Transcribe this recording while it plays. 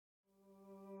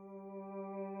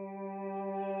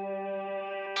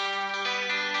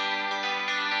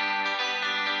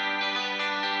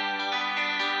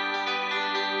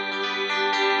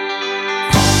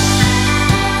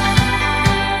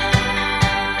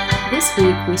This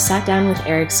week, we sat down with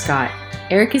Eric Scott.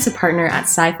 Eric is a partner at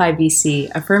SciFi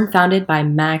VC, a firm founded by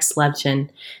Max Levchin,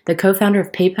 the co-founder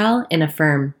of PayPal and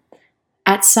Affirm.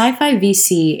 At SciFi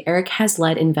VC, Eric has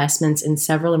led investments in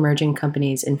several emerging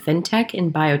companies in fintech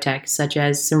and biotech, such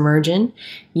as Submergent,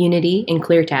 Unity, and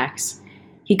ClearTax.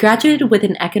 He graduated with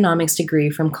an economics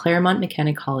degree from Claremont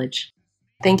McKenna College.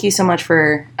 Thank you so much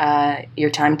for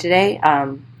your time today.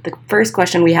 The first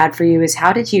question we had for you is,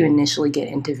 how did you initially get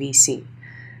into VC?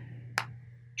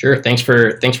 Sure. Thanks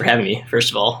for having me, first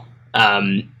of all.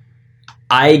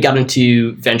 I got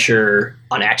into venture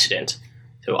on accident.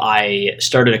 So I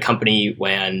started a company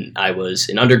when I was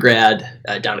an undergrad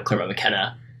down at Claremont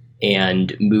McKenna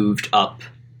and moved up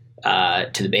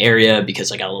to the Bay Area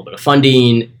because I got a little bit of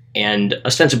funding, and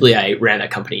ostensibly I ran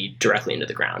that company directly into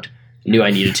the ground. I knew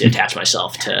I needed to attach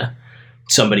myself to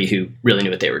somebody who really knew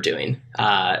what they were doing.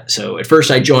 So at first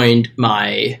I joined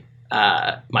my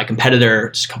competitor,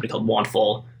 it's a company called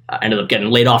Wantful. I ended up getting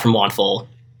laid off from Wantful.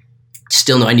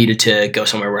 Still knew I needed to go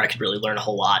somewhere where I could really learn a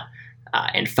whole lot,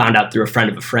 and found out through a friend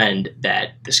of a friend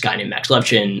that this guy named Max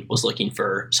Levchin was looking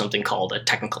for something called a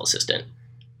technical assistant.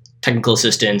 Technical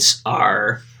assistants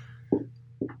are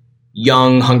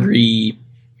young, hungry,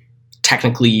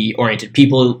 technically oriented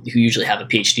people who usually have a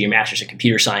PhD or master's in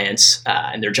computer science,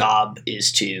 and their job is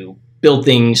to build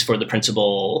things for the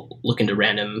principal, look into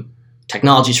random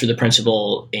technologies for the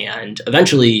principal, and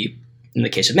eventually, in the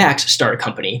case of Max, start a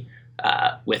company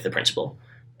with the principal.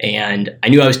 And I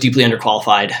knew I was deeply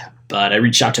underqualified, but I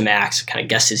reached out to Max, kind of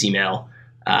guessed his email.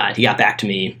 He got back to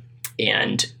me,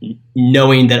 and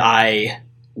knowing that I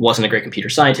wasn't a great computer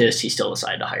scientist, he still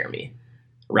decided to hire me.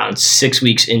 Around 6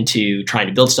 weeks into trying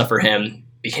to build stuff for him,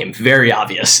 it became very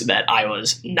obvious that I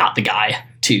was not the guy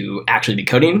to actually be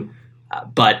coding.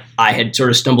 But I had sort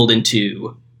of stumbled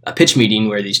into a pitch meeting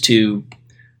where these two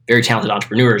very talented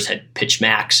entrepreneurs had pitched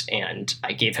Max, and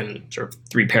I gave him sort of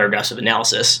 3 paragraphs of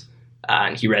analysis.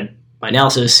 And he read my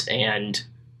analysis and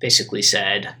basically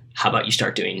said, how about you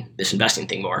start doing this investing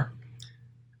thing more?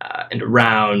 And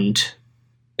around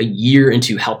a year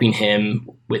into helping him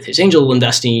with his angel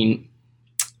investing,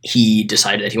 he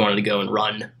decided that he wanted to go and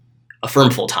run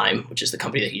Affirm full time, which is the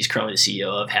company that he's currently the CEO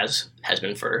of, has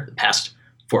been for the past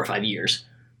 4 or 5 years.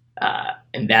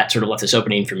 And that sort of left this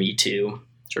opening for me to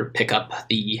sort of pick up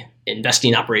the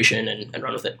investing operation and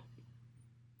run with it.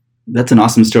 That's an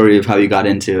awesome story of how you got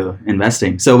into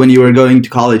investing. So when you were going to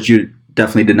college, you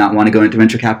definitely did not want to go into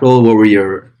venture capital. What were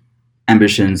your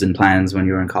ambitions and plans when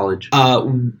you were in college?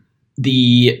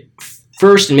 The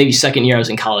first and maybe second year I was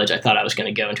in college, I thought I was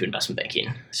going to go into investment banking.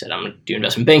 I said, I'm going to do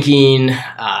investment banking.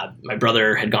 My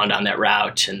brother had gone down that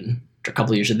route, and after a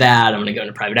couple of years of that, I'm going to go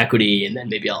into private equity, and then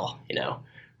maybe I'll,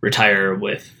 retire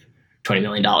with $20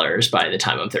 million by the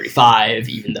time I'm 35,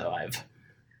 even though I've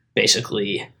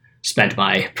basically spent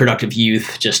my productive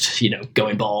youth just,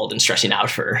 going bald and stressing out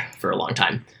for a long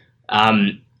time.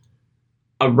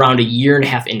 Around a year and a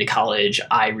half into college,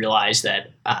 I realized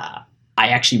that I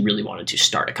actually really wanted to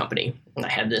start a company. And I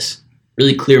had this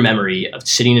really clear memory of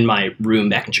sitting in my room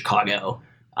back in Chicago,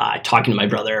 talking to my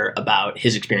brother about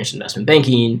his experience in investment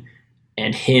banking,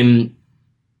 and him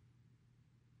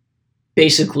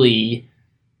basically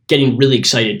getting really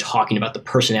excited talking about the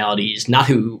personalities, not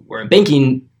who were in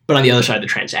banking, but on the other side of the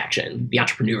transaction, the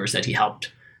entrepreneurs that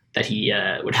he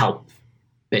would help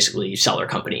basically sell their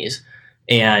companies.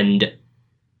 And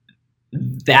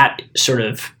that sort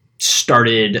of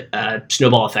started a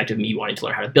snowball effect of me wanting to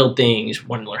learn how to build things,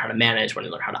 wanting to learn how to manage, wanting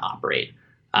to learn how to operate.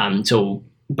 So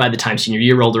by the time senior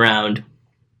year rolled around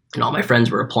and all my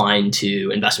friends were applying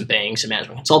to investment banks and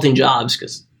management consulting jobs,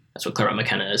 because that's what Claremont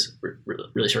McKenna is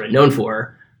really sort of known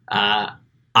for,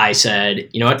 I said,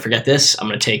 you know what, forget this. I'm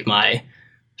going to take my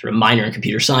sort of minor in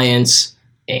computer science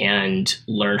and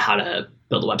learn how to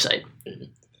build a website. And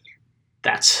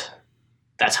that's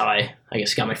how I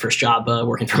guess got my first job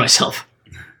working for myself.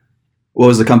 What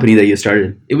was the company that you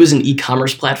started? It was an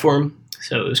e-commerce platform.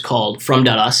 So it was called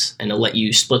From.us, and it'll let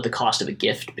you split the cost of a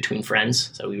gift between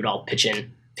friends. So we would all pitch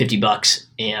in $50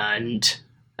 and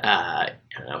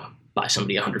buy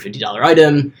somebody a $150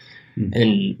 item.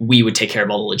 And we would take care of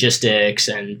all the logistics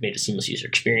and made a seamless user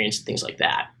experience and things like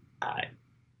that.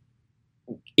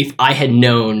 If I had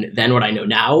known then what I know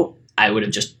now, I would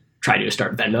have just tried to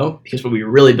start Venmo, because what we were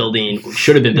really building, what we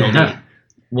should have been building,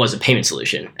 was a payment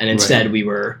solution. And instead we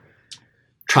were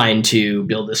trying to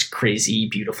build this crazy,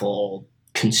 beautiful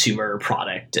consumer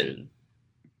product, and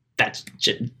that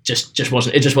just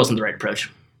wasn't the right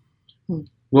approach.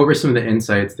 What were some of the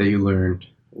insights that you learned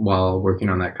while working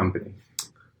on that company?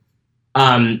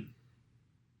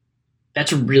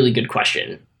 That's a really good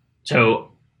question.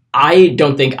 So I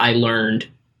don't think I learned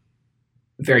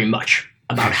very much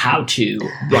about how to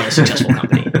run a successful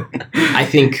company. I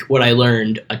think what I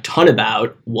learned a ton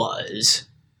about was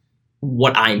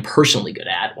what I'm personally good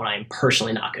at, what I'm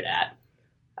personally not good at.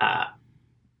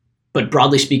 But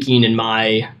broadly speaking, in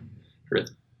my sort of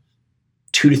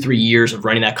 2 to 3 years of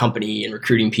running that company and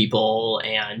recruiting people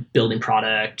and building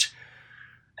product,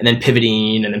 and then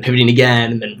pivoting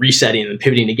again, and then resetting, and then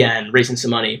pivoting again, raising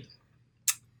some money,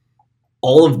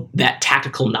 all of that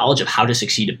tactical knowledge of how to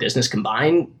succeed at business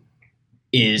combined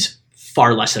is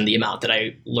far less than the amount that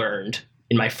I learned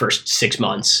in my first 6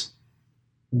 months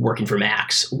working for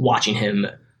Max, watching him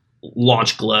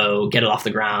launch Glow, get it off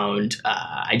the ground.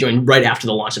 I joined right after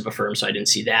the launch of a firm, so I didn't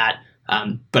see that.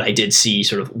 But I did see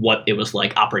sort of what it was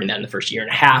like operating that in the first year and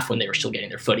a half when they were still getting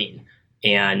their footing.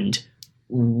 And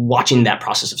watching that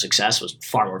process of success was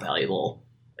far more valuable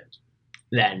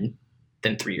than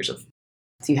 3 years of.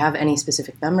 Do you have any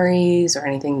specific memories or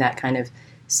anything that kind of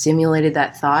stimulated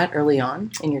that thought early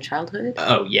on in your childhood?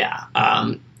 Oh, yeah.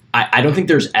 I don't think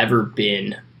there's ever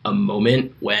been a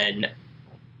moment when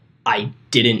I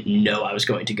didn't know I was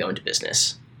going to go into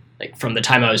business. Like from the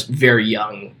time I was very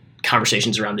young,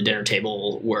 conversations around the dinner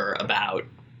table were about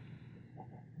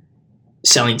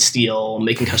selling steel,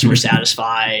 making customers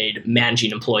satisfied,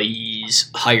 managing employees,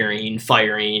 hiring,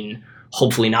 firing,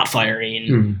 hopefully not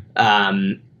firing.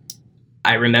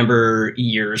 I remember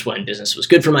years when business was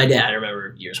good for my dad. I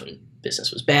remember years when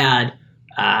business was bad.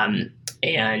 And,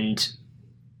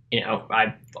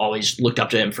 I've always looked up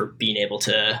to him for being able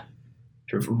to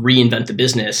sort of reinvent the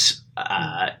business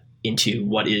into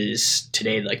what is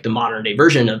today like the modern day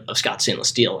version of Scott Stainless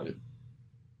Steel, and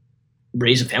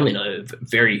raise a family in a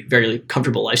very, very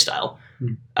comfortable lifestyle.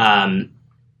 Yeah,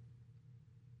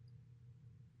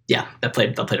 that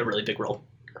played a really big role.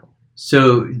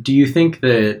 So do you think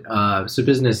that, so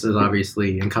business is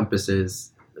obviously encompasses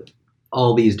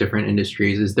all these different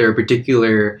industries. Is there a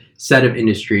particular set of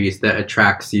industries that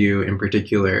attracts you in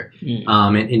particular,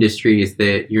 and industries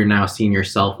that you're now seeing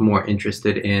yourself more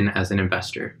interested in as an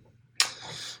investor?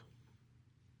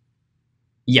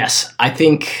 Yes, I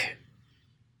think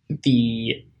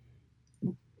the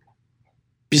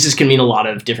business can mean a lot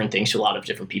of different things to a lot of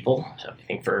different people. So I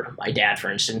think for my dad, for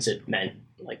instance, it meant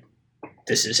like,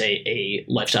 this is a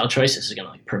lifestyle choice. This is going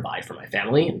to like provide for my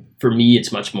family. And for me,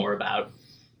 it's much more about,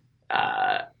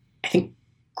 I think,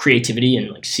 creativity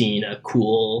and like seeing a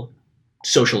cool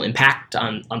social impact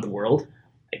on the world.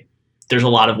 Like, there's a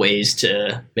lot of ways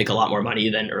to make a lot more money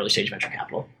than early stage venture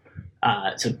capital.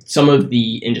 So some of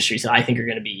the industries that I think are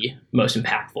going to be most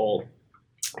impactful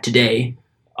today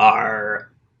are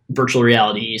virtual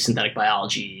reality, synthetic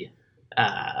biology,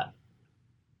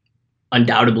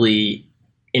 undoubtedly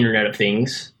Internet of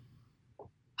Things,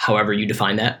 however you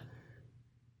define that,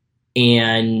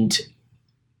 and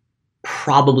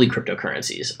probably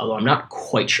cryptocurrencies, although I'm not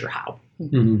quite sure how.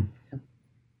 Mm-hmm.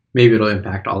 Maybe it'll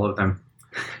impact all of them.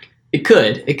 It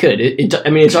could. I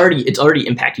mean, it's already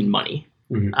impacting money.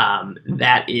 Mm-hmm.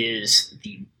 That is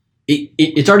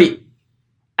it's already.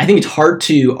 I think it's hard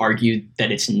to argue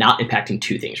that it's not impacting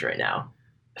two things right now.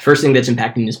 The first thing that's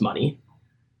impacting is money.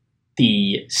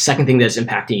 The second thing that's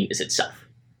impacting is itself.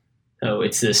 So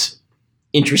it's this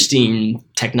interesting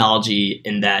technology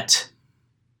in that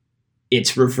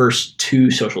it's reversed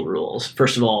two social rules.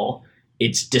 First of all,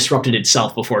 it's disrupted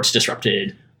itself before it's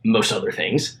disrupted most other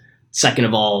things. Second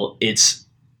of all, it's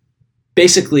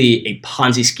basically a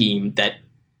Ponzi scheme that,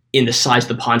 in the size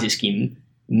of the Ponzi scheme,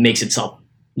 makes itself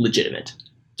legitimate.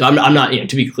 So I'm not,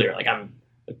 to be clear, like I'm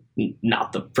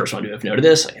not the first one to have noted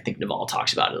this. Like, I think Naval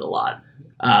talks about it a lot.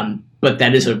 But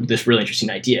that is this really interesting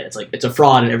idea. It's like, it's a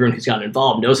fraud, and everyone who's gotten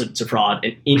involved knows that it's a fraud.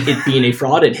 And in it being a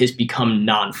fraud, it has become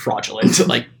non-fraudulent.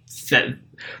 Like,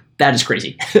 that is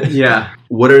crazy. Yeah.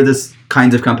 What are the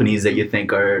kinds of companies that you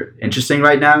think are interesting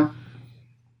right now?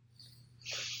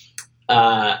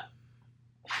 I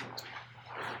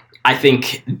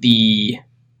think the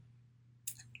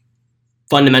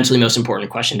fundamentally most important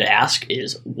question to ask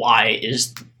is, why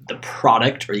is the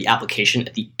product or the application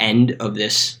at the end of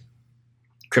this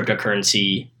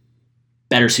cryptocurrency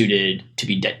better suited to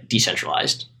be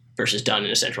decentralized versus done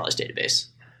in a centralized database?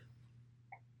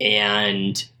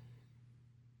 And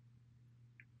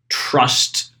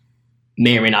trust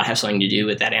may or may not have something to do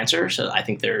with that answer. So I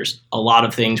think there's a lot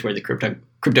of things where the crypto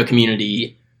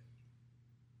community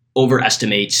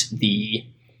overestimates the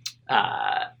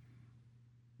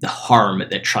harm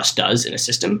that trust does in a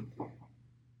system.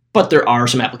 But there are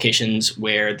some applications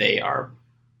where they are,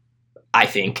 I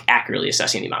think, accurately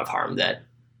assessing the amount of harm that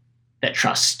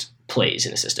trust plays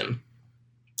in a system.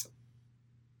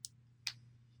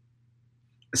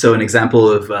 So an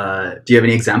example of, do you have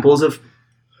any examples of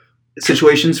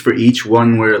situations for each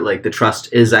one where like the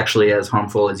trust is actually as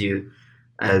harmful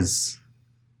as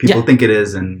people think it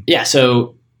is? And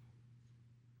so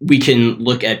we can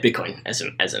look at Bitcoin as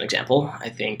an example. I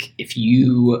think if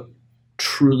you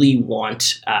truly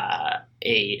want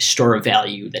a store of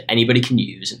value that anybody can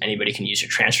use and anybody can use to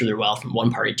transfer their wealth from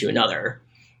one party to another,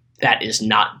 that is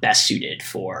not best suited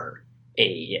for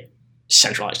a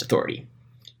centralized authority.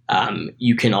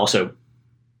 You can also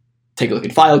take a look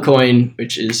at Filecoin,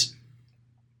 which is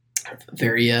a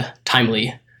very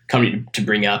timely company to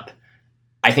bring up.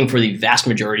 I think for the vast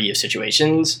majority of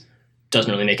situations,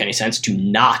 doesn't really make any sense to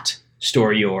not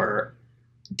store your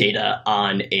data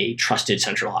on a trusted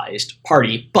centralized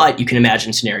party, but you can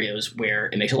imagine scenarios where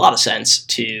it makes a lot of sense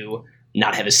to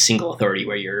not have a single authority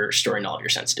where you're storing all of your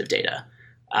sensitive data.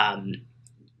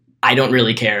 I don't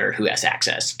really care who has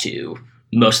access to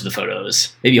most of the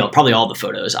photos, probably all the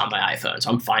photos on my iPhone, so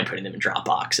I'm fine putting them in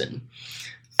Dropbox, and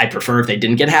I prefer if they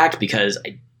didn't get hacked because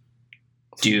I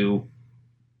do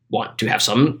want to have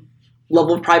some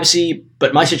level of privacy,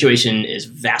 but my situation is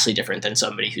vastly different than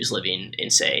somebody who's living in,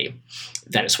 say,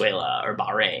 Venezuela or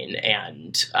Bahrain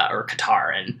or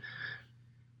Qatar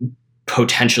and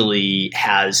potentially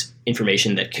has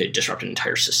information that could disrupt an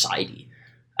entire society.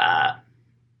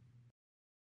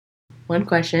 One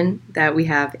question that we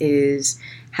have is,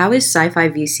 how is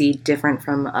SciFi VC different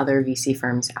from other VC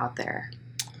firms out there?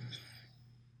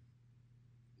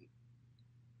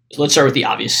 So let's start with the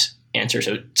obvious answer.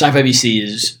 So SciFi VC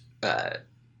is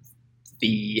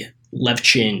the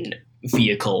Levchin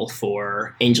vehicle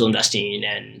for angel investing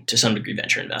and to some degree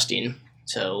venture investing.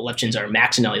 So Levchins are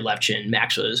Max and Ellie Levchin.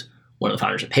 Max was one of the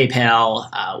founders of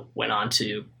PayPal, went on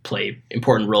to play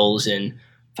important roles in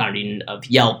founding of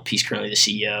Yelp. He's currently the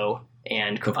CEO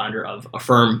and co-founder of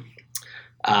Affirm.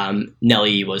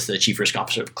 Nelly was the chief risk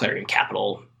officer of Clarion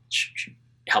Capital, which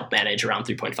helped manage around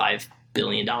 $3.5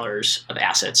 billion of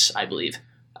assets, I believe.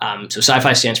 So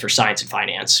SciFi stands for science and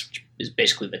finance, which is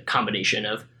basically the combination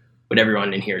of what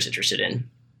everyone in here is interested in.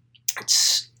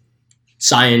 It's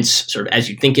science, sort of as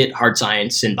you think it, hard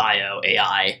science, synbio,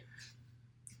 AI,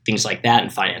 things like that.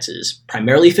 And finance is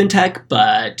primarily fintech,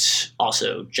 but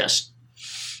also just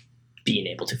being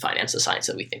able to finance the science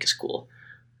that we think is cool.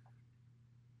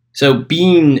 So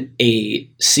being a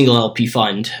single LP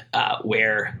fund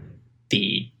where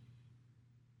the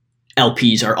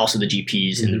LPs are also the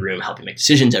GPs in the room helping make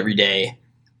decisions every day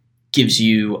gives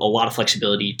you a lot of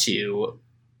flexibility to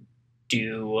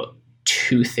do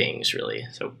two things, really.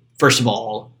 So first of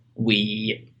all,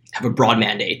 we have a broad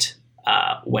mandate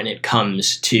when it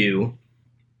comes to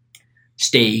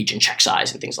stage and check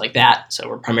size and things like that. So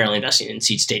we're primarily investing in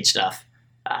seed stage stuff,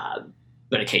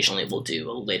 but occasionally we'll do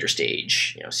a later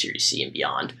stage, Series C and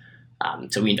beyond.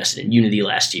 So we invested in Unity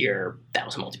last year. That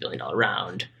was a multi-billion-dollar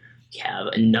round. We have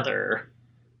another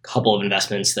couple of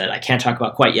investments that I can't talk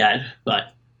about quite yet,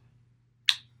 but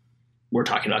we're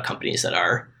talking about companies that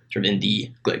are sort of in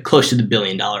the close to the $1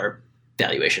 billion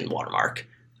valuation watermark.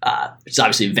 It's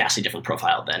obviously a vastly different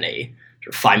profile than a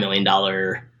sort of $5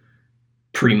 million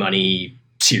pre-money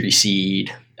Series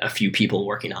Seed, a few people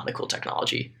working on the cool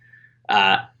technology.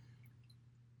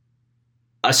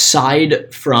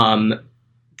 Aside from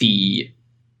the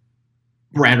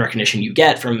brand recognition you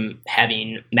get from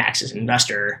having Max as an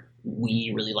investor,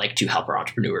 we really like to help our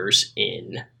entrepreneurs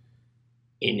in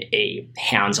a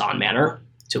hands-on manner.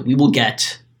 So we will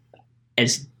get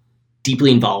as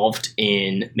deeply involved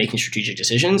in making strategic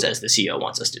decisions as the CEO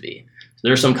wants us to be. So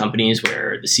there are some companies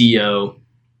where the CEO,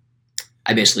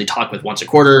 I basically talk with once a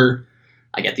quarter,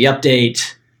 I get the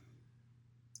update,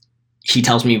 he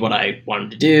tells me what I want him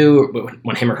to do,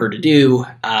 want him or her to do,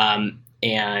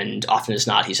 and often as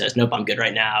not, he says, nope, I'm good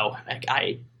right now.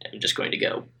 I am just going to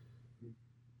go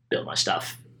build my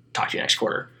stuff, talk to you next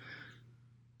quarter.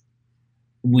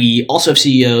 We also have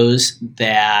CEOs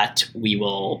that we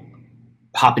will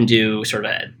hop into sort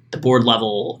of at the board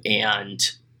level and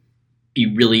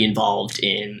be really involved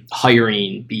in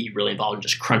hiring, be really involved in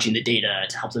just crunching the data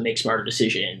to help them make smarter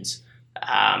decisions,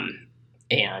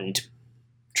 and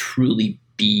truly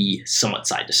be somewhat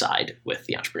side to side with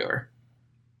the entrepreneur.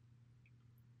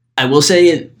 I will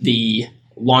say the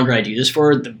longer I do this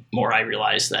for, the more I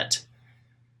realize that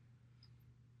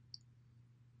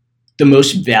the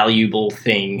most valuable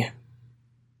thing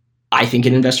I think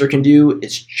an investor can do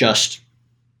is just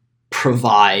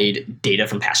provide data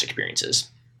from past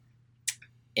experiences.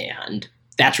 And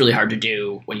that's really hard to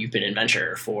do when you've been in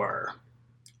venture for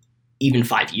even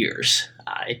 5 years.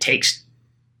 It takes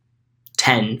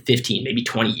 10, 15, maybe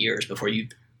 20 years before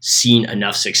you've seen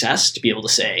enough success to be able to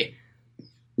say,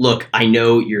 look, I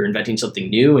know you're inventing something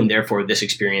new, and therefore this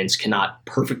experience cannot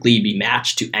perfectly be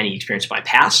matched to any experience of my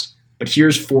past, but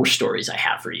here's 4 stories I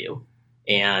have for you.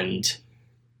 And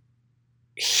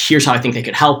here's how I think they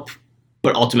could help,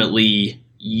 but ultimately,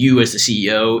 you as the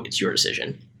CEO, it's your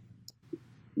decision.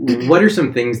 What are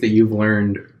some things that you've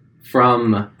learned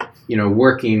from,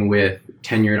 working with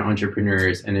tenured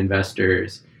entrepreneurs and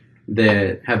investors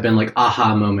that have been like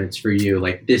aha moments for you?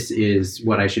 Like, this is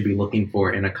what I should be looking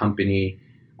for in a company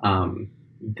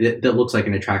that looks like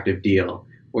an attractive deal,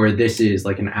 or this is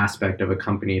like an aspect of a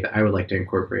company that I would like to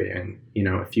incorporate in,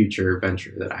 a future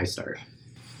venture that I start.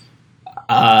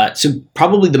 So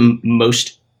probably the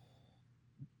most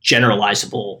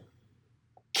generalizable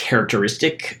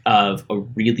characteristic of a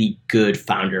really good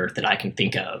founder that I can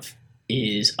think of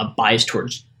is a bias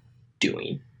towards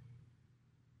doing.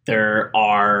 There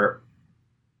are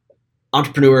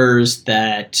entrepreneurs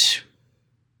that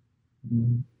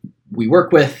we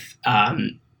work with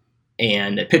and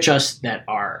that pitch us that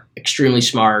are extremely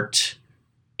smart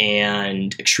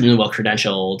and extremely well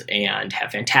credentialed and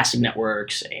have fantastic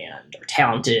networks and are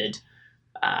talented.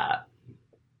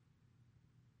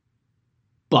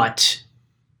 But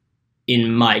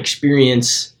in my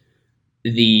experience,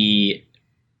 the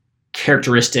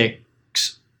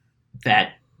characteristics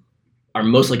that are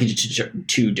most likely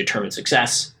to determine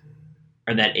success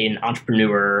are that an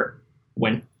entrepreneur,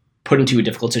 when put into a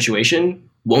difficult situation,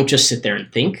 won't just sit there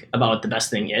and think about what the best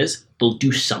thing is. They'll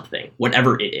do something,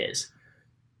 whatever it is.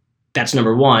 That's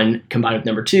number one. Combined with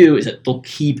number 2 is that they'll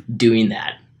keep doing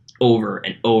that over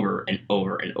and over and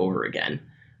over and over again.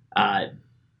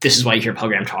 This is why you hear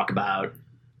Program talk about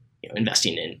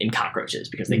investing in cockroaches,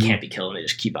 because they can't be killed and they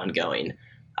just keep on going.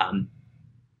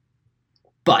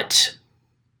 But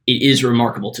it is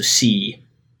remarkable to see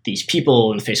these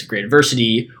people in the face of great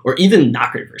adversity, or even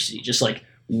not great adversity, just like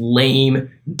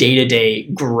lame day-to-day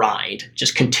grind,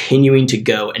 just continuing to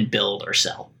go and build or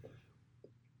sell.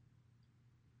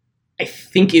 I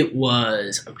think it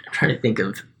was, I'm trying to think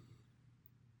of,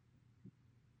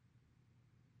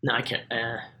 no, I can't,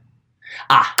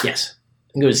 yes.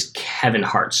 I think it was Kevin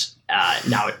Hart's,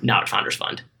 now at Founders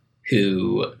Fund,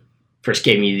 who first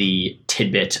gave me the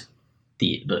tidbit,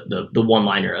 the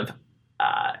one-liner of,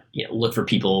 look for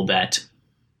people that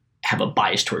have a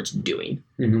bias towards doing.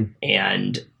 Mm-hmm.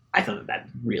 And I thought that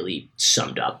really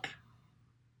summed up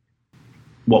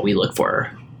what we look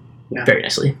for very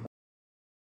nicely.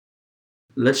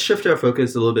 Let's shift our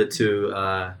focus a little bit to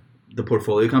the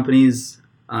portfolio companies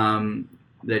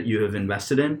that you have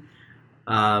invested in.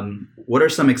 What are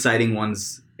some exciting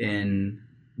ones in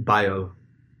bio?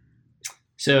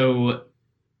 So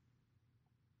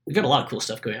we've got a lot of cool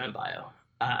stuff going on in bio,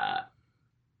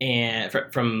 and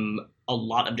from a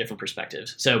lot of different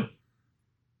perspectives. So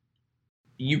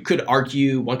one could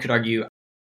argue,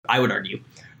 I would argue,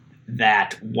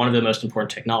 that one of the most important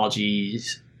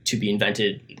technologies to be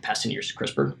invented in the past 10 years is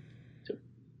CRISPR. So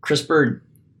CRISPR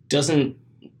doesn't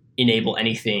enable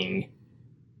anything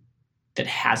that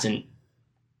hasn't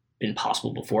been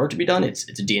possible before to be done. It's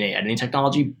a DNA editing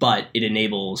technology, but it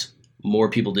enables more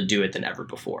people to do it than ever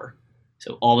before.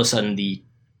 So all of a sudden, the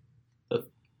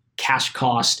cash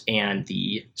cost and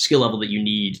the skill level that you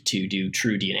need to do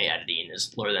true DNA editing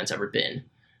is lower than it's ever been.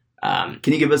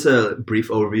 Can you give us a brief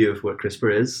overview of what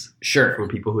CRISPR is? Sure. For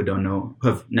people who don't know, who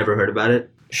have never heard about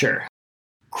it? Sure.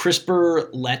 CRISPR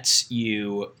lets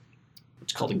you,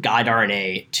 it's called a guide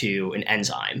RNA to an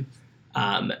enzyme.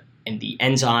 And the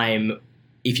enzyme,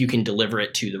 if you can deliver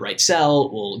it to the right cell,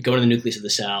 will go to the nucleus of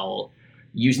the cell.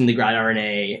 Using the guide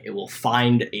RNA, it will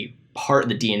find a part of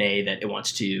the DNA that it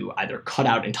wants to either cut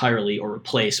out entirely or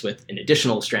replace with an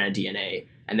additional strand of DNA,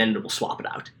 and then it will swap it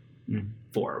out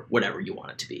for whatever you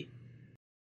want it to be.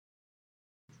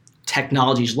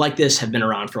 Technologies like this have been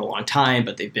around for a long time,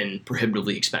 but they've been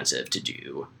prohibitively expensive to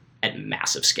do at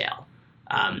massive scale.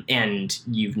 And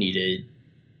you've needed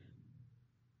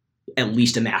at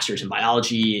least a master's in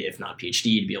biology, if not a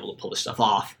PhD, to be able to pull this stuff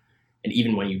off. And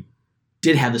even when you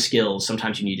did have the skills,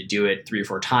 sometimes you need to do it 3 or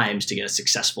 4 times to get a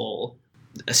successful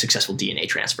DNA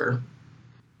transfer.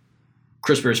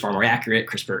 CRISPR is far more accurate.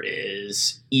 CRISPR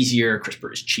is easier.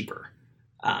 CRISPR is cheaper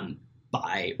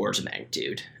by orders of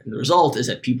magnitude. And the result is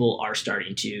that people are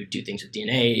starting to do things with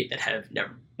DNA that have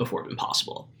never before been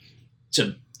possible.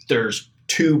 So there's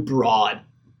 2 broad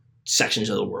sections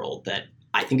of the world that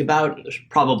I think about. There's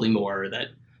probably more that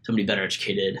somebody better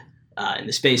educated in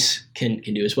the space can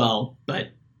do as well. But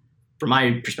from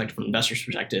my perspective, from an investor's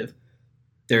perspective,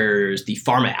 there's the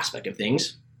pharma aspect of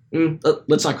things.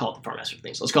 Let's not call it the pharma aspect of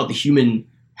things. Let's call it the human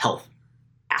health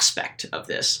aspect of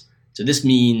this. So this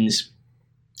means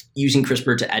using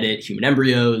CRISPR to edit human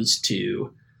embryos,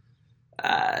 to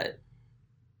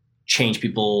change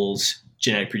people's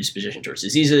genetic predisposition towards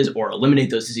diseases or eliminate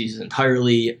those diseases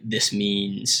entirely. This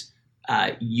means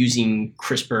using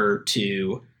CRISPR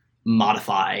to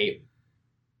modify,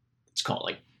 let's call it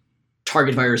like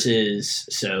target viruses,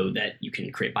 so that you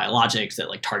can create biologics that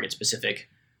like target specific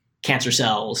cancer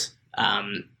cells.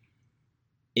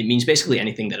 It means basically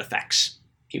anything that affects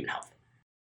human health.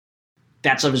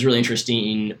 That stuff is really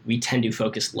interesting. We tend to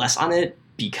focus less on it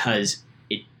because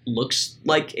it looks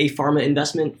like a pharma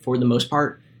investment for the most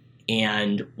part.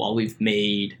 And while we've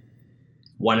made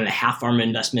 1.5 pharma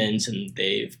investments and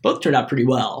they've both turned out pretty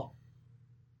well,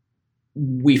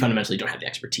 we fundamentally don't have the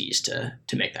expertise to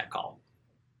make that call.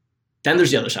 Then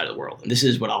there's the other side of the world. And this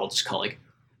is what I'll just call like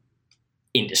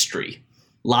industry.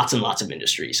 Lots and lots of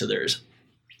industry. So there's,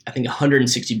 I think,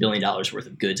 $160 billion worth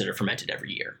of goods that are fermented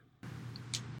every year.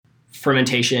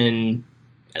 Fermentation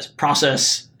as a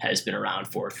process has been around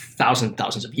for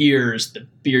thousands of years. The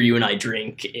beer you and I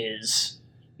drink is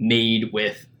made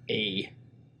with a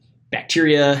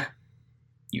bacteria,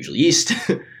 usually yeast,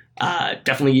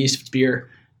 definitely yeast if it's beer.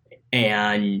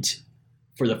 And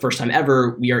for the first time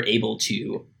ever, we are able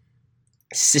to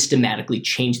systematically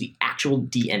change the actual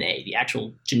DNA, the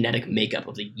actual genetic makeup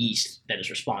of the yeast that is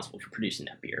responsible for producing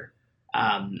that beer.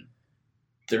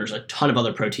 There's a ton of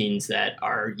other proteins that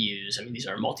are used. I mean, these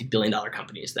are multi-billion-dollar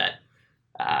companies that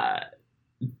have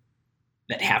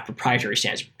proprietary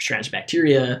strands of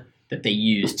bacteria that they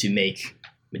use to make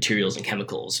materials and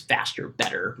chemicals faster,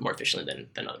 better, more efficiently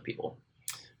than other people.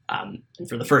 And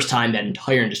for the first time, that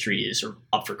entire industry is sort of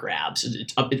up for grabs.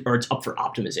 It's up for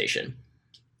optimization.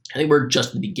 I think we're just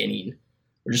at the beginning.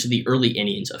 We're just at the early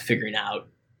innings of figuring out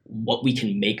what we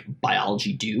can make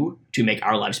biology do to make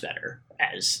our lives better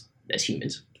as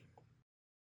humans.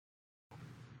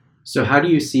 So how do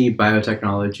you see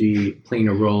biotechnology playing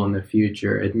a role in the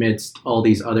future amidst all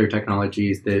these other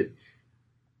technologies that,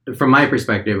 from my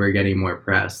perspective, are getting more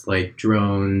press, like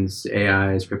drones,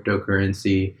 AIs,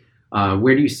 cryptocurrency?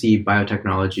 Where do you see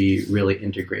biotechnology really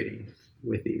integrating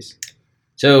with these?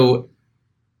 So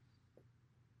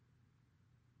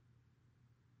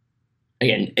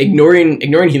again,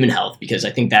 ignoring human health, because I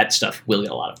think that stuff will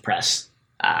get a lot of press,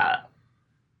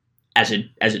 as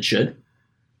it should.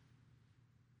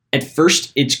 At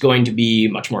first, it's going to be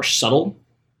much more subtle,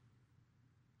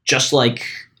 just like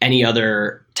any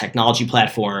other technology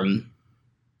platform,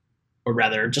 or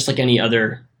rather, just like any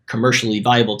other commercially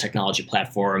viable technology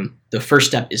platform. The first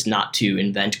step is not to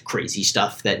invent crazy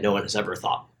stuff that no one has ever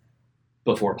thought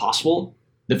before possible.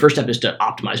 The first step is to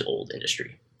optimize old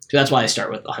industry. So that's why I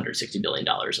start with $160 billion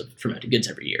of fermented goods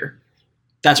every year.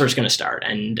 That's where it's going to start.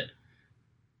 And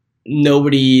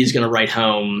nobody's going to write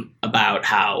home about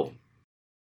how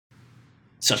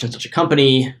such and such a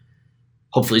company,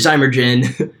 hopefully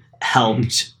Zymergen,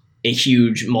 helped a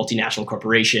huge multinational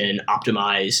corporation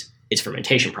optimize its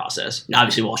fermentation process. Now,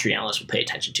 obviously, Wall Street analysts will pay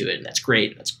attention to it, and that's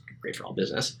great. That's great for all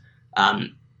business.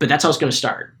 But that's how it's going to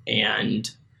start. And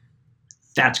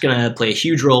that's going to play a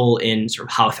huge role in sort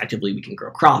of how effectively we can grow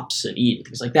crops and eat and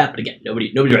things like that. But again,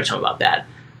 nobody writes home about that.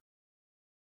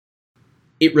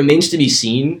 It remains to be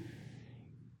seen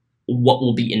what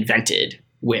will be invented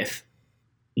with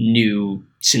new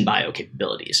synbio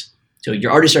capabilities. So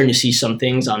you're already starting to see some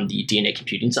things on the DNA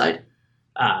computing side.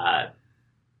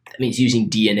 That means using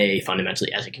DNA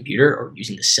fundamentally as a computer, or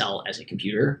using the cell as a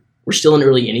computer. We're still in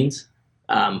early innings,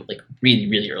 like really,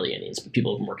 really early innings. But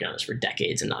people have been working on this for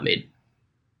decades and not made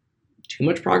too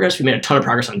much progress. We made a ton of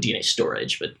progress on DNA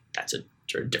storage, but that's a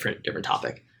sort of different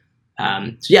topic.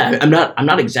 So yeah, I'm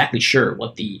not exactly sure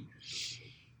what the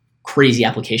crazy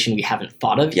application we haven't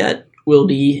thought of yet will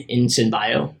be in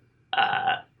synbio.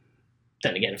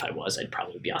 Then again, if I was, I'd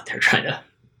probably be out there trying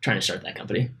to start that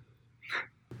company.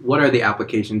 What are the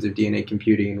applications of DNA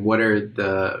computing? What are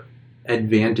the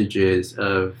advantages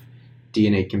of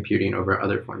DNA computing over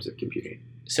other forms of computing?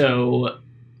 So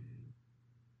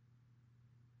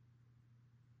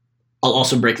I'll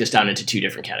also break this down into two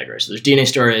different categories. So there's DNA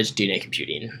storage, DNA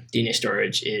computing. DNA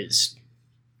storage is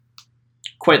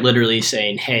quite literally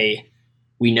saying, hey,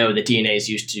 we know that DNA is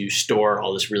used to store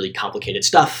all this really complicated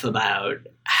stuff about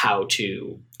how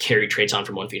to carry traits on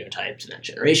from one phenotype to the next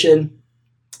generation,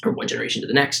 or one generation to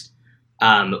the next.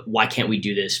 Why can't we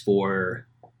do this for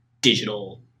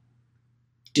digital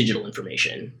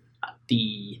information?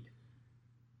 The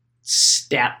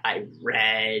stat I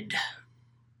read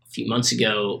a few months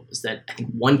ago is that I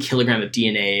think 1 kilogram of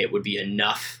DNA would be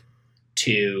enough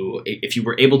to, if you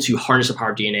were able to harness the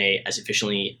power of DNA as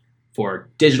efficiently for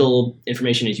digital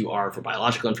information as you are for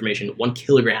biological information, 1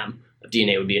 kilogram of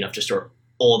DNA would be enough to store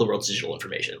all the world's digital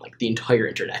information, like the entire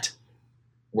internet.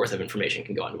 worth of information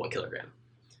can go onto 1 kilogram.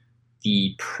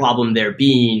 The problem there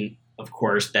being, of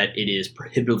course, that it is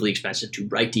prohibitively expensive to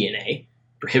write DNA,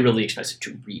 prohibitively expensive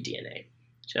to read DNA.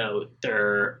 So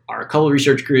there are a couple of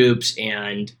research groups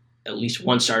and at least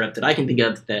one startup that I can think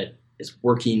of that is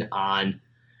working on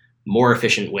more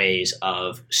efficient ways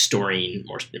of storing,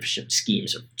 more efficient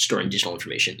schemes of storing digital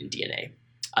information in DNA.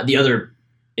 The other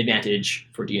advantage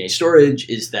for DNA storage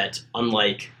is that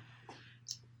unlike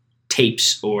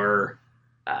tapes or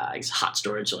I guess hot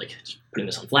storage, so like just putting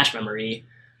this on flash memory,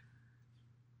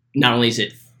 not only is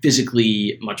it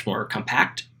physically much more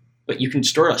compact, but you can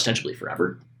store it ostensibly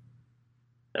forever.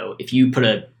 So if you put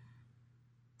a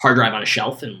hard drive on a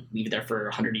shelf and leave it there for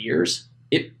 100 years,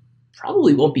 it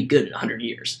probably won't be good in 100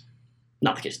 years.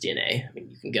 Not the case of DNA. I mean,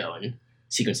 you can go and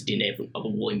sequence the DNA of a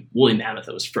woolly mammoth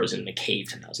that was frozen in a cave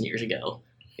 10,000 years ago.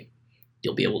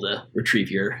 You'll be able to retrieve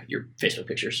your Facebook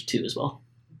pictures too as well.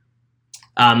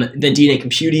 Then DNA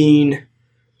computing.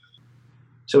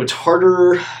 So it's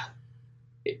harder.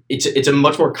 It's a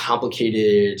much more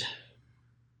complicated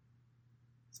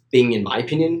thing, in my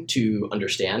opinion, to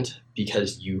understand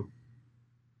because you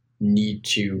need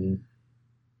to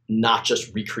not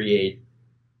just recreate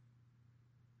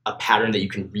a pattern that you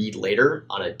can read later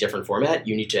on a different format.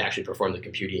 You need to actually perform the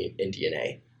computing in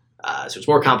DNA. So it's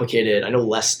more complicated. I know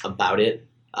less about it,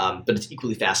 but it's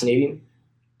equally fascinating.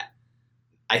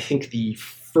 I think the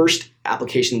first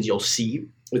applications you'll see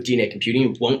with DNA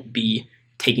computing won't be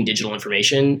taking digital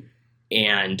information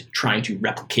and trying to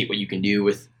replicate what you can do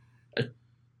with a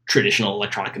traditional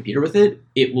electronic computer with it.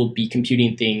 It will be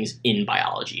computing things in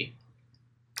biology.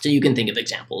 So you can think of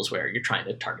examples where you're trying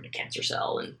to target a cancer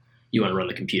cell and you want to run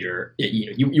the computer.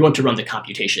 You want to run the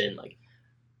computation like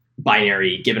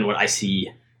binary, given what I see,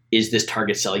 is this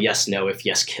target cell yes, no, if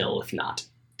yes, kill, if not,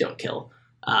 don't kill.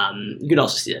 You could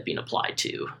also see that being applied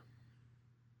to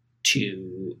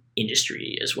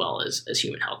industry as well as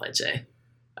human health, I'd say.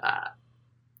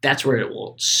 That's where it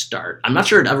will start. I'm not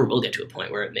sure it ever will get to a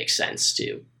point where it makes sense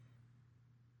to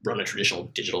run a traditional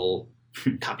digital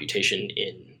computation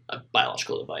in a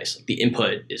biological device. Like the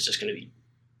input is just going to be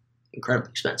incredibly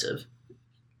expensive,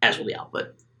 as will the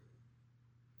output.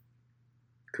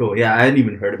 Cool. Yeah, I hadn't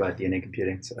even heard about DNA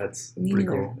computing, so that's pretty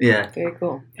cool. Yeah. Very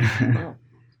cool. Wow.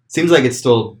 Seems like it's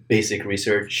still basic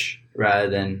research rather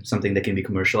than something that can be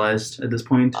commercialized at this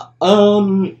point.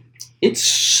 It's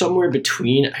somewhere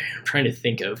between. I'm trying to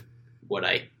think of what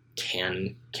I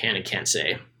can and can't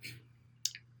say.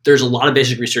 There's a lot of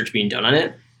basic research being done on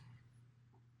it.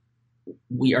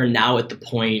 We are now at the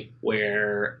point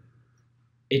where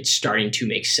it's starting to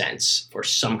make sense for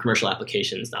some commercial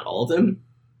applications, not all of them.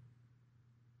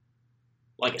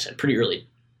 Like I said, pretty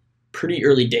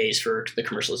early days for the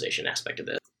commercialization aspect of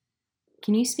this.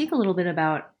 Can you speak a little bit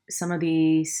about some of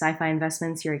the SciFi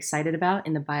investments you're excited about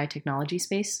in the biotechnology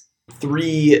space?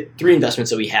 Three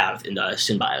investments that we have in the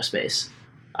synbio space.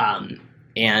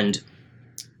 And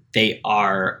they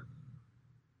are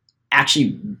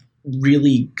actually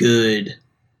really good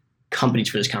companies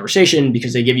for this conversation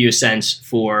because they give you a sense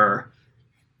for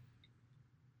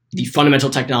the fundamental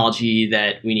technology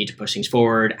that we need to push things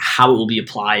forward, how it will be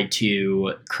applied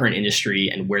to current industry,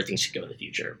 and where things should go in the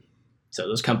future. So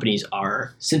those companies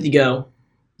are Synthigo,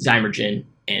 Zymergen,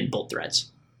 and Bolt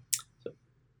Threads. So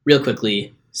real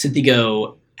quickly,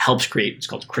 Synthigo helps create what's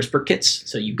called CRISPR kits.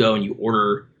 So you go and you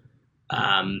order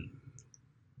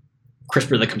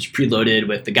CRISPR that comes preloaded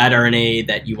with the guide RNA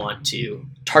that you want to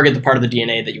target the part of the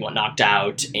DNA that you want knocked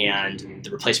out, and the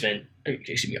replacement,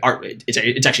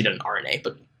 it's actually done in RNA,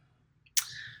 but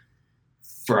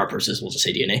for our purposes, we'll just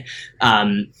say DNA.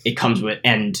 It comes with,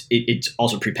 and it's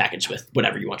also prepackaged with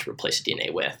whatever you want to replace the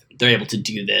DNA with. They're able to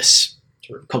do this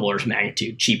sort of a couple orders of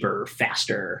magnitude cheaper,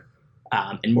 faster,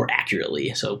 and more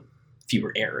accurately, so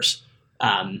fewer errors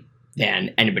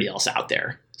than anybody else out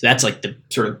there. So that's like the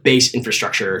sort of base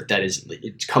infrastructure that is,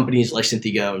 it's companies like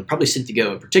Synthigo, and probably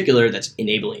Synthigo in particular, that's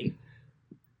enabling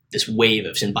this wave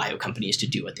of synbio companies to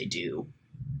do what they do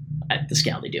at the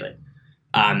scale they do it.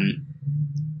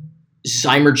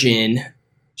 Zymergen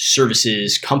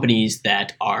services companies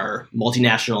that are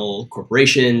multinational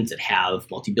corporations that have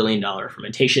multi-billion-dollar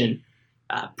fermentation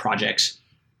projects,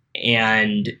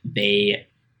 and they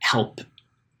help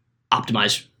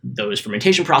optimize those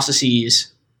fermentation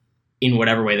processes in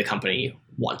whatever way the company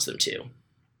wants them to.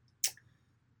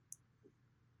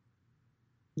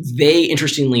 They,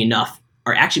 interestingly enough,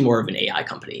 are actually more of an AI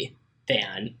company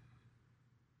than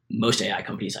most AI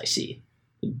companies I see.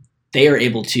 They are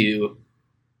able to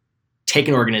take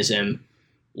an organism,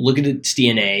 look at its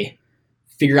DNA,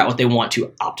 figure out what they want to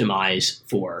optimize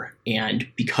for. And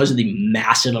because of the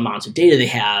massive amounts of data they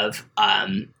have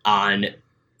on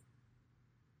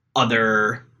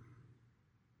other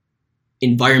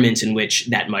environments in which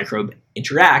that microbe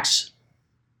interacts,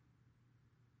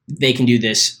 they can do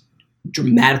this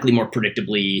dramatically more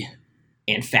predictably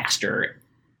and faster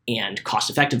and cost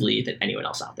effectively than anyone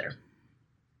else out there.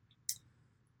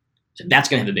 So that's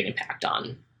going to have a big impact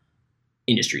on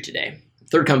industry today. The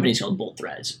third company is called Bolt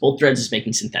Threads. Bolt Threads is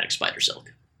making synthetic spider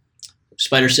silk.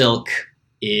 Spider silk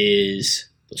is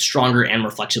stronger and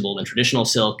more flexible than traditional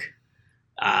silk.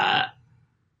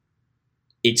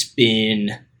 It's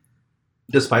been...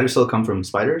 Does spider silk come from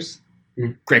spiders?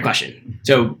 Great question.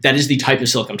 So that is the type of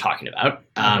silk I'm talking about.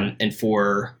 And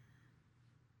for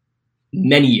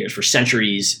many years, for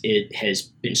centuries, it has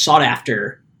been sought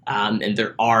after. And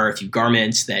there are a few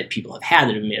garments that people have had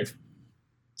that have been made of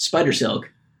spider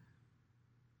silk.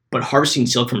 But harvesting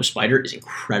silk from a spider is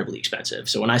incredibly expensive.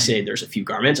 So when I say there's a few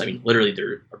garments, I mean, literally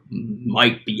there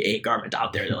might be a garment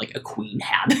out there that like a queen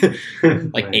had,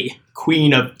 like right. A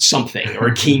queen of something or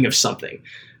a king of something.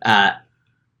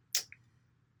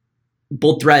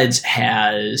 Bolt Threads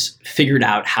has figured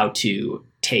out how to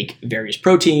take various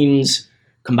proteins,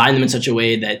 combine them in such a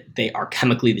way that they are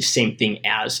chemically the same thing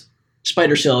as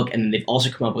spider silk, and then they've also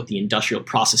come up with the industrial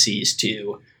processes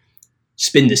to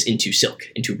spin this into silk,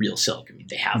 into real silk. I mean,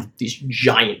 they have these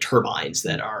giant turbines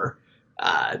that are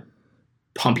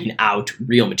pumping out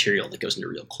real material that goes into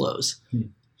real clothes.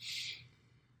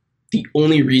 The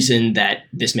only reason that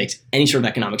this makes any sort of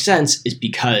economic sense is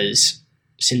because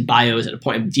synbio is at a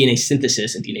point, DNA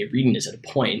synthesis and DNA reading is at a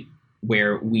point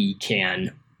where we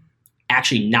can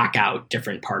actually knock out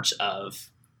different parts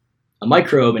of a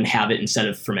microbe and have it, instead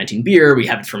of fermenting beer, we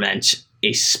have it ferment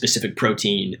a specific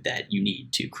protein that you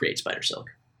need to create spider silk.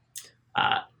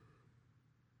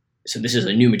 So this is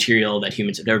a new material that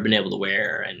humans have never been able to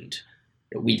wear, and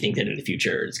we think that in the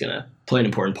future it's going to play an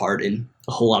important part in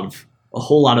a whole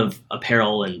lot of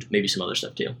apparel and maybe some other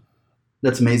stuff too.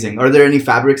 That's amazing. Are there any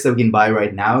fabrics that we can buy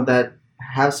right now that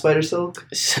have spider silk?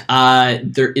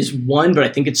 There is one, but I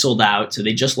think it's sold out. So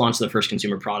they just launched their first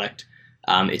consumer product.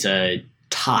 It's a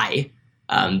tie.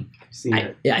 I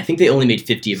think they only made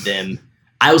 50 of them.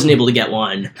 I wasn't able to get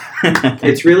one.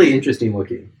 It's really interesting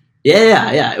looking.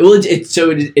 Yeah. Well, it's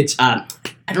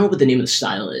I don't know what the name of the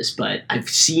style is, but I've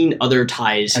seen other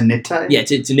ties. A knit tie? Yeah,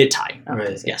 it's a knit tie.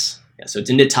 Okay. Yes. Yeah, so it's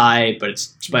a knit tie, but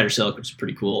it's spider silk, which is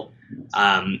pretty cool.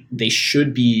 They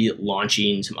should be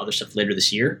launching some other stuff later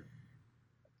this year.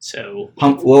 So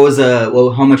how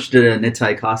much did a knit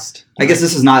tie cost? I guess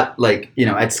this is not like,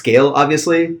 at scale,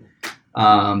 obviously.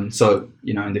 So,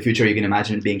 in the future you can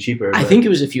imagine it being cheaper. I think it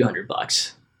was a few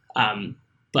 $100.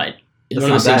 But it's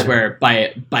one of those things where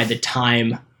by the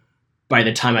time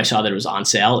I saw that it was on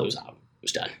sale, it was out. It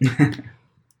was done.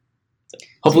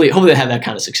 Hopefully they have that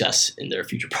kind of success in their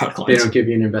future product lines. They don't give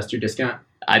you an investor discount?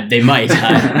 They might.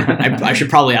 I should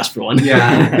probably ask for one.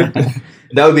 Yeah.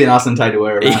 That would be an awesome tie to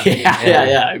wear around.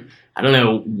 Yeah. I don't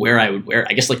know where I would wear.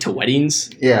 I guess like to weddings.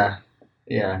 Yeah.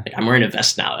 Like I'm wearing a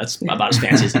vest now. That's about as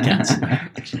fancy as it gets.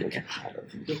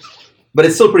 But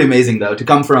it's still pretty amazing though to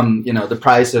come from the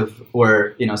price of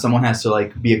where someone has to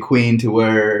like be a queen to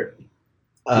wear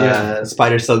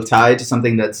spider silk tie to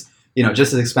something that's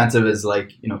just as expensive as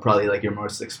like probably like your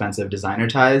most expensive designer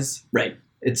ties. Right.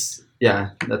 That's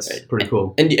right. Pretty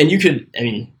cool. And you could,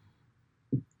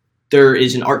 there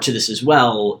is an art to this as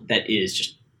well that is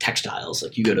just textiles.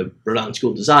 Like you go to Rhode Island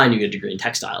School of Design, you get a degree in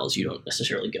textiles. You don't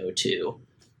necessarily go to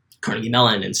Carnegie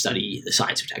Mellon and study the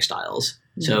science of textiles.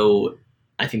 Mm-hmm. So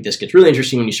I think this gets really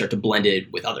interesting when you start to blend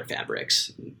it with other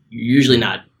fabrics. You're usually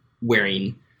not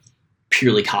wearing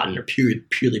purely cotton or purely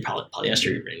polyester.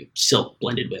 You're wearing silk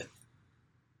blended with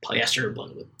polyester,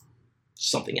 blended with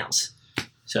something else.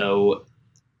 So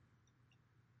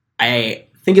I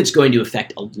think it's going to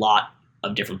affect a lot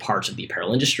of different parts of the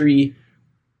apparel industry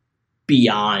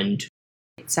beyond.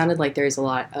 It sounded like there's a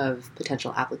lot of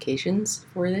potential applications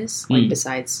for this, like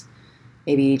besides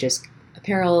maybe just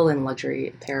apparel and luxury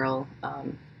apparel.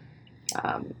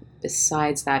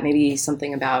 Besides that, maybe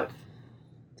something about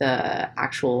the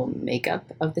actual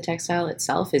makeup of the textile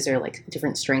itself. Is there like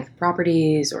different strength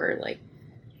properties, or like,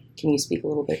 can you speak a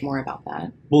little bit more about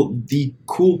that? Well, the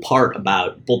cool part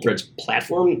about Bolt Threads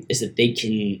platform is that they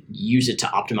can use it to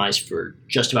optimize for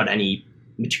just about any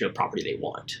material property they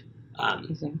want.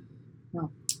 Wow.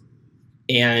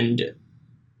 And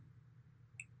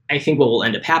I think what will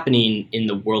end up happening in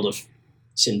the world of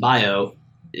synbio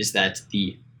is that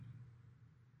the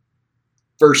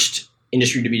first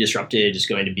industry to be disrupted is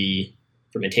going to be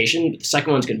fermentation, but the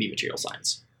second one is going to be material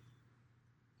science.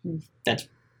 That's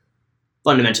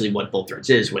fundamentally what Bolt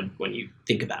Threads is when you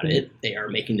think about it. They are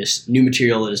making this new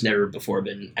material that has never before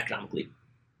been economically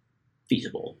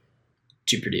feasible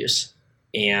to produce.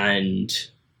 And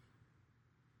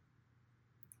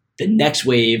the next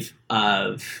wave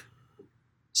of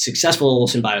successful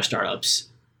synbio startups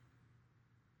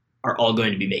are all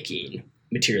going to be making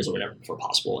materials that were never before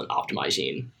possible and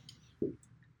optimizing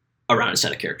around a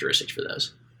set of characteristics for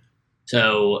those.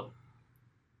 So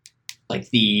like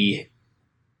the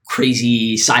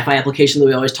crazy sci-fi application that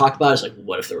we always talk about is like,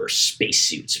 what if there were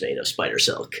spacesuits made of spider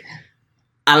silk?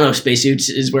 I don't know if spacesuits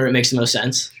is where it makes the most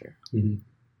sense. Sure. Mm-hmm.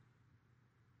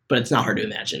 But it's not hard to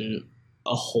imagine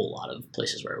a whole lot of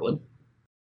places where it would.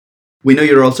 We know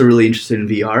you're also really interested in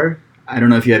VR. I don't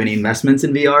know if you have any investments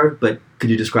in VR, but could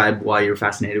you describe why you're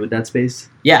fascinated with that space?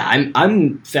 Yeah,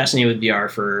 I'm fascinated with VR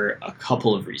for a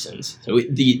couple of reasons. So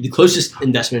the closest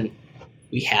investment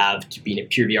we have to being a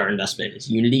pure VR investment is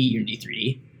Unity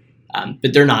 3D.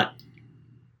 But they're not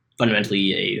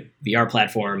fundamentally a VR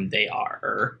platform. They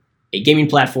are a gaming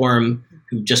platform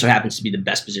who just so happens to be the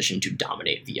best positioned to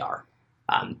dominate VR.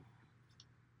 I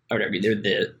would argue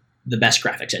they're the best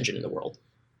graphics engine in the world.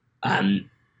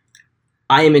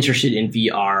 I am interested in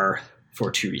VR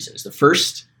for two reasons. The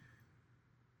first,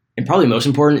 and probably most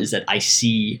important, is that I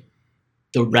see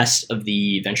the rest of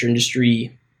the venture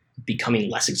industry becoming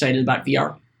less excited about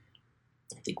VR.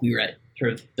 I think we were at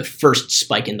sort of the first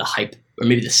spike in the hype, or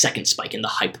maybe the second spike in the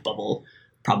hype bubble,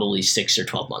 probably 6 or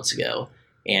 12 months ago.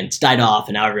 And it's died off,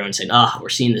 and now everyone's saying, we're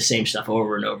seeing the same stuff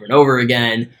over and over and over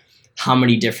again. How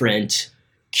many different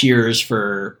cures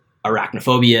for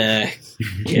arachnophobia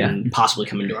can possibly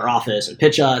come into our office and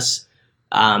pitch us?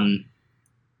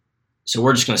 So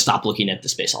we're just going to stop looking at the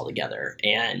space altogether.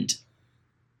 And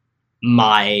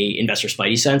my investor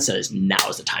spidey sense says now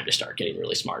is the time to start getting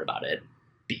really smart about it,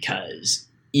 because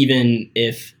even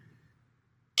if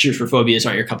cures for phobias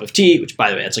aren't your cup of tea, which by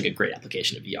the way, that's like a great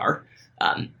application of VR,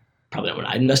 probably not one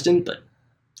I'd invest in, but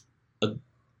a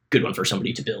good one for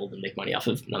somebody to build and make money off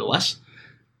of nonetheless.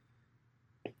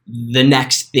 The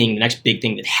next big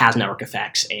thing that has network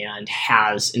effects and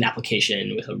has an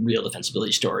application with a real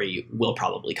defensibility story will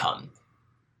probably come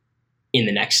in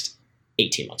the next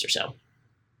 18 months or so.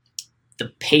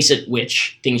 The pace at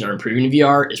which things are improving in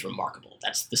VR is remarkable.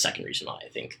 That's the second reason why I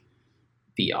think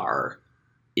VR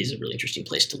is a really interesting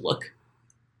place to look.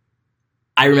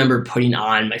 I remember putting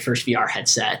on my first VR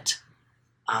headset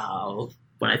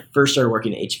when I first started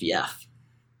working at HVF,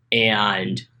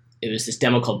 and it was this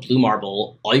demo called Blue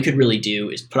Marble. All you could really do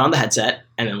is put on the headset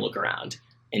and then look around.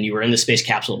 And you were in the space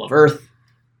capsule above Earth,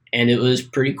 and it was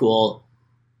pretty cool.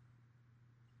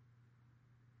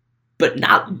 But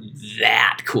not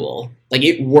that cool. Like,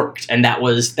 it worked, and that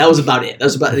was about it. That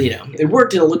was about, it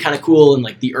worked and it looked kind of cool, and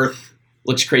like the Earth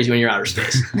looks crazy when you're in outer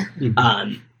space.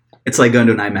 It's like going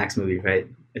to an IMAX movie, right?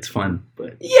 It's fun,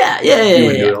 but yeah. You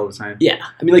wouldn't do it all the time. Yeah,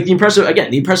 I mean, like the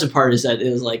impressive part is that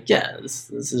it was like, yeah, this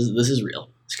is real.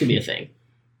 This could be a thing.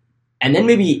 And then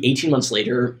maybe 18 months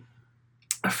later,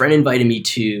 a friend invited me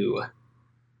to,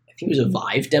 I think it was a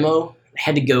Vive demo. I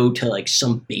had to go to like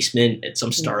some basement at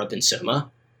some startup in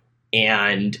Soma.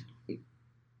 And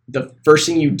the first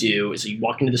thing you do is you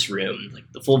walk into this room, like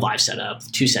the full Vive setup,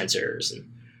 2 sensors, and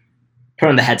put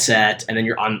on the headset, and then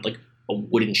you're on like a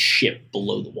wooden ship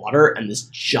below the water, and this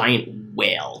giant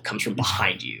whale comes from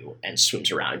behind you and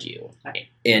swims around you.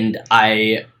 And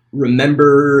I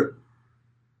remember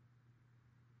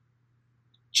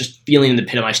just feeling in the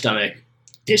pit of my stomach,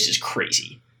 this is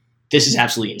crazy. This is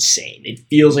absolutely insane. It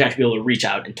feels like I should be able to reach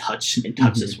out and touch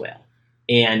this whale.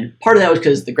 And part of that was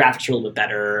because the graphics were a little bit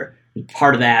better. And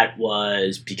part of that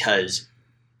was because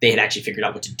they had actually figured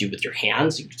out what to do with your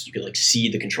hands. You could like see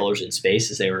the controllers in space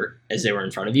as they were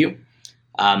in front of you.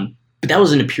 But that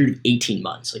was in a period of 18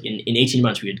 months. Like in 18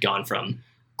 months, we had gone from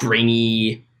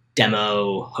grainy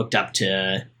demo hooked up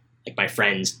to like my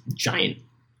friend's giant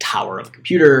tower of a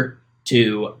computer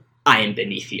to I am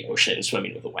beneath the ocean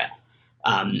swimming with a whale.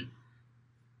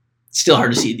 Still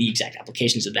hard to see the exact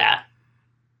applications of that.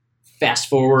 Fast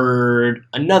forward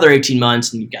another 18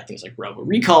 months, and you've got things like Robo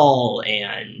Recall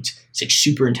and it's like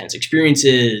super intense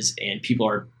experiences, and people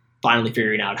are finally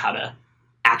figuring out how to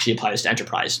actually apply this to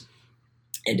enterprise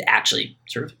and actually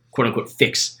sort of quote unquote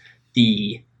fix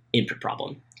the input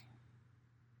problem.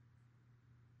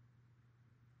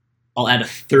 I'll add a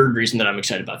third reason that I'm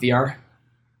excited about VR,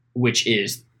 which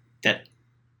is that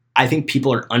I think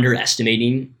people are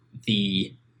underestimating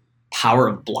the power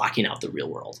of blocking out the real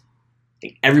world. I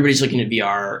think everybody's looking at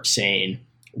VR saying,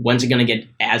 when's it going to get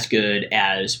as good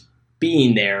as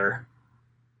being there?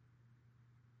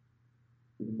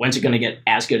 When's it going to get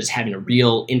as good as having a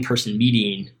real in-person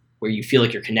meeting where you feel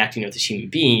like you're connecting with this human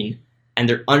being? And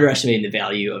they're underestimating the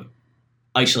value of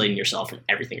isolating yourself from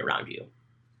everything around you.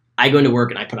 I go into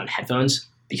work and I put on headphones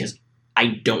because I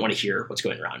don't want to hear what's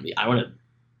going around me. I want to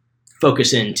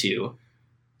focus into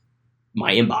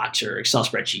my inbox or Excel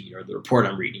spreadsheet or the report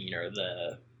I'm reading or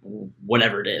the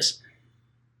whatever it is.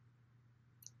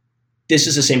 This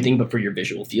is the same thing, but for your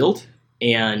visual field.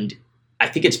 And I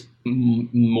think it's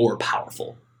more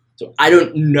powerful. So I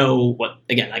don't know what,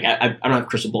 again, like I don't have a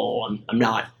crystal ball. I'm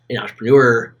not an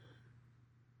entrepreneur,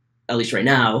 at least right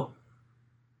now.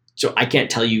 So I can't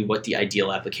tell you what the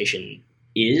ideal application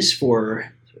is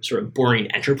for sort of boring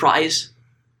enterprise.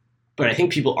 But I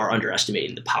think people are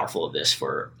underestimating the powerful of this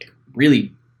for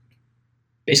really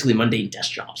basically mundane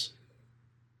desk jobs.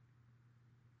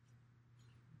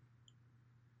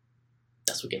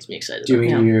 That's what gets me excited. Doing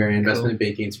your investment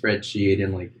banking spreadsheet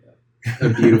in like a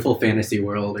beautiful fantasy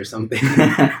world or something.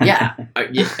 Yeah.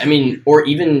 I mean, or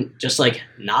even just like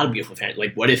not a beautiful fantasy.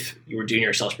 Like, what if you were doing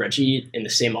your Excel spreadsheet in the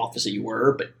same office that you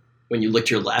were, but when you looked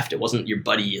to your left, it wasn't your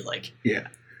buddy, like,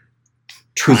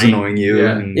 who's annoying you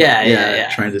and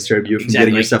trying to disturb you from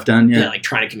getting your stuff done. Yeah, like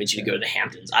trying to convince you to go to the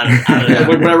Hamptons. I don't know.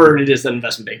 Whatever it is that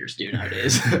investment bankers do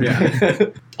nowadays.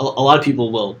 A lot of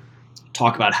people will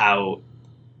talk about how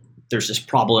there's this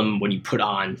problem when you put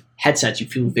on headsets, you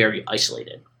feel very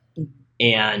isolated.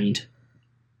 And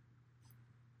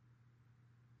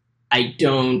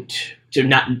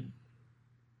not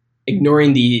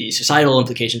ignoring the societal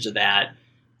implications of that,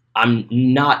 I'm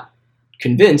not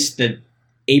convinced that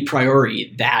a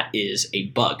priori that is a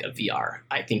bug of VR.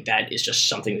 I think that is just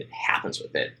something that happens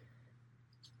with it.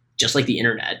 Just like the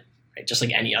internet, right? Just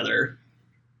like any other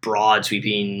broad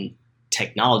sweeping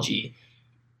technology,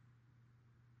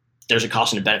 there's a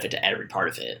cost and a benefit to every part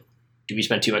of it. Do we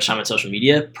spend too much time on social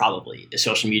media? Probably. Is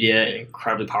social media an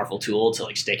incredibly powerful tool to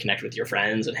like stay connected with your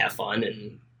friends and have fun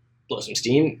and blow some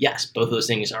steam? Yes, both of those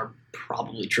things are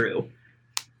probably true.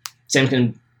 Same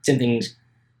thing's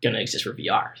gonna exist for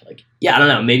VR. Like, I don't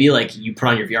know. Maybe like you put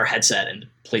on your VR headset and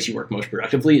the place you work most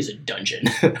productively is a dungeon.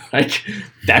 Like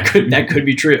that could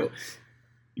be true.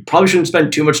 You probably shouldn't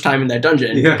spend too much time in that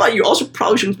dungeon, but you also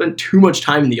probably shouldn't spend too much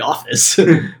time in the office.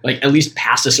 Like at least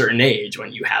past a certain age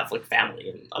when you have like family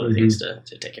and other things to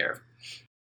take care of.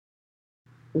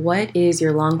 What is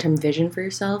your long-term vision for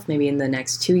yourself? Maybe in the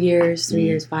next 2 years, 3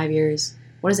 years, 5 years?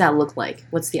 What does that look like?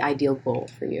 What's the ideal goal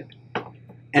for you?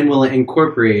 And will it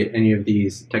incorporate any of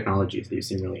these technologies that you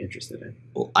seem really interested in?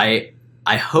 Well, I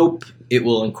hope it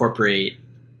will incorporate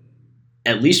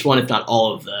at least one, if not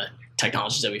all, of the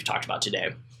technologies that we've talked about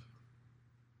today.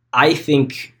 I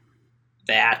think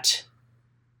that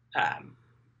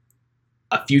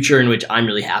a future in which I'm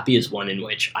really happy is one in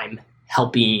which I'm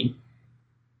helping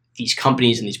these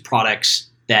companies and these products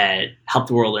that help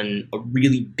the world in a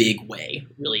really big way,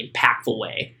 really impactful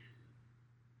way,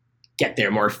 get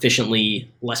there more efficiently,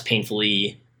 less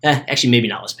painfully. Actually, maybe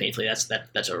not less painfully.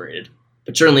 That's overrated.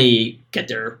 But certainly get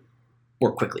there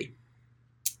more quickly.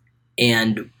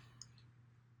 And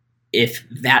if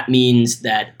that means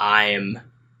that I'm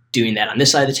doing that on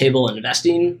this side of the table and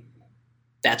investing,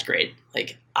 that's great.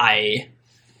 Like I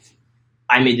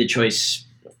made the choice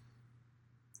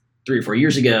 3 or 4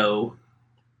 years ago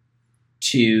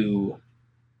to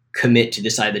commit to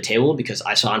this side of the table because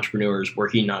I saw entrepreneurs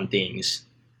working on things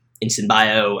in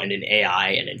SynBio and in AI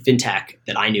and in fintech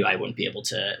that I knew I wouldn't be able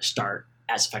to start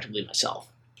as effectively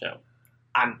myself. So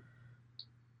I'm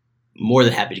more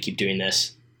than happy to keep doing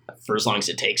this for as long as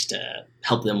it takes to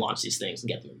help them launch these things and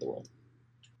get them into the world.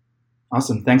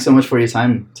 Awesome. Thanks so much for your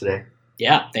time today.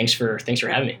 Yeah, thanks for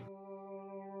having me.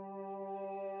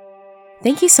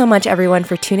 Thank you so much, everyone,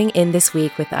 for tuning in this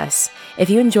week with us. If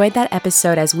you enjoyed that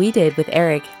episode as we did with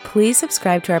Eric, please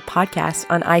subscribe to our podcast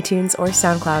on iTunes or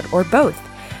SoundCloud or both.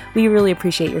 We really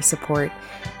appreciate your support.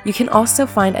 You can also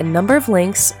find a number of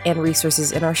links and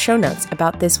resources in our show notes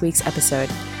about this week's episode.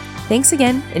 Thanks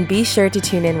again, and be sure to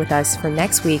tune in with us for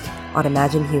next week on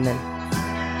Imagine Human.